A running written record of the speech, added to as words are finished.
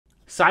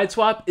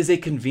SideSwap is a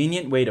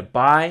convenient way to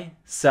buy,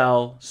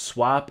 sell,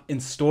 swap,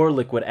 and store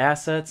liquid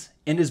assets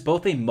and is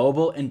both a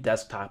mobile and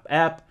desktop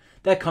app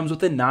that comes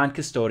with a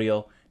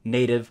non-custodial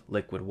native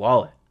liquid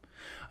wallet.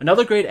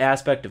 Another great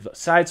aspect of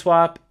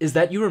SideSwap is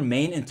that you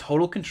remain in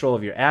total control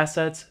of your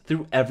assets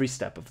through every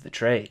step of the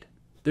trade.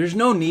 There's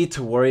no need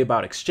to worry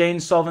about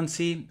exchange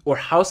solvency or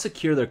how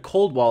secure their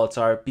cold wallets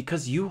are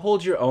because you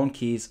hold your own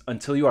keys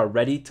until you are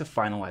ready to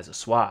finalize a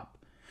swap.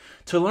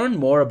 To learn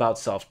more about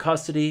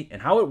self-custody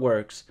and how it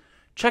works,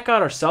 check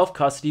out our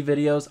self-custody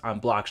videos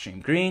on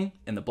Blockstream Green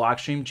and the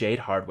Blockstream Jade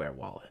hardware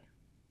wallet.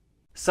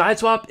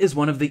 SideSwap is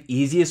one of the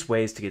easiest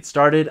ways to get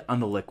started on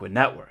the Liquid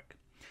network.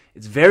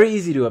 It's very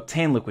easy to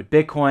obtain liquid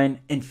Bitcoin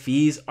and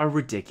fees are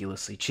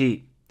ridiculously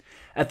cheap.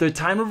 At the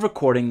time of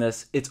recording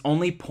this, it's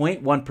only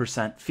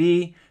 0.1%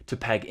 fee to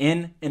peg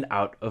in and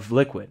out of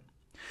liquid.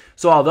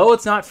 So although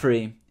it's not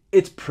free,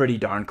 it's pretty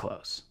darn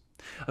close.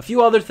 A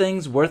few other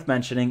things worth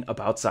mentioning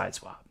about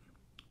SideSwap.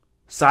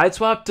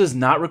 SideSwap does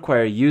not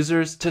require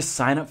users to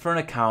sign up for an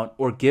account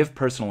or give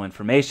personal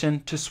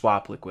information to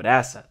swap liquid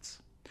assets.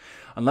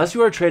 Unless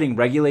you are trading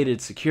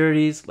regulated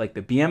securities like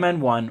the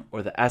BMN1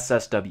 or the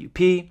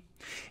SSWP,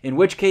 in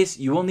which case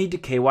you will need to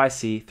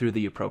KYC through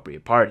the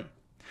appropriate party.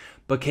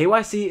 But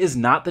KYC is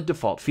not the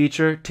default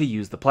feature to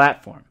use the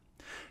platform.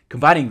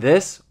 Combining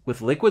this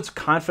with Liquid's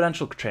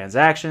confidential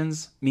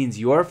transactions means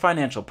your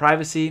financial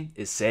privacy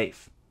is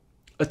safe.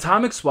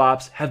 Atomic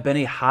swaps have been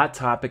a hot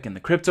topic in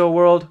the crypto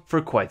world for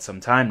quite some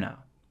time now.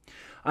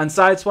 On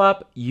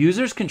SideSwap,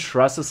 users can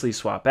trustlessly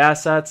swap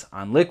assets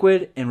on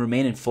Liquid and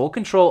remain in full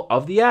control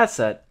of the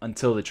asset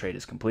until the trade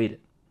is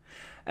completed.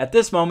 At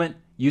this moment,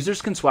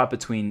 users can swap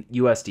between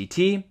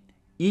USDT,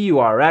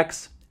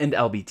 EURX, and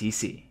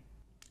LBTC.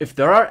 If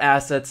there are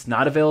assets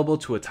not available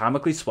to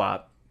atomically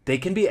swap, they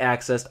can be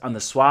accessed on the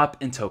swap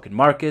and token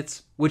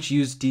markets, which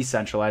use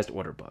decentralized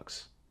order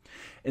books.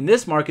 In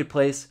this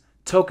marketplace,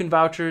 token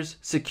vouchers,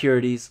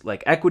 securities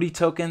like equity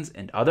tokens,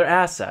 and other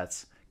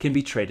assets can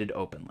be traded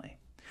openly.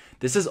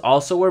 This is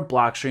also where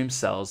Blockstream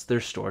sells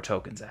their store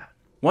tokens at.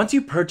 Once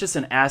you purchase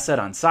an asset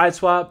on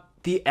SideSwap,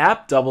 the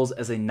app doubles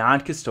as a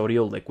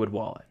non-custodial liquid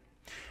wallet.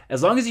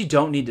 As long as you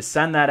don't need to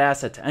send that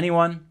asset to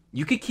anyone,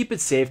 you can keep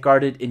it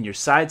safeguarded in your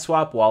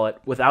SideSwap wallet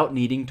without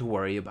needing to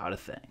worry about a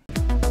thing.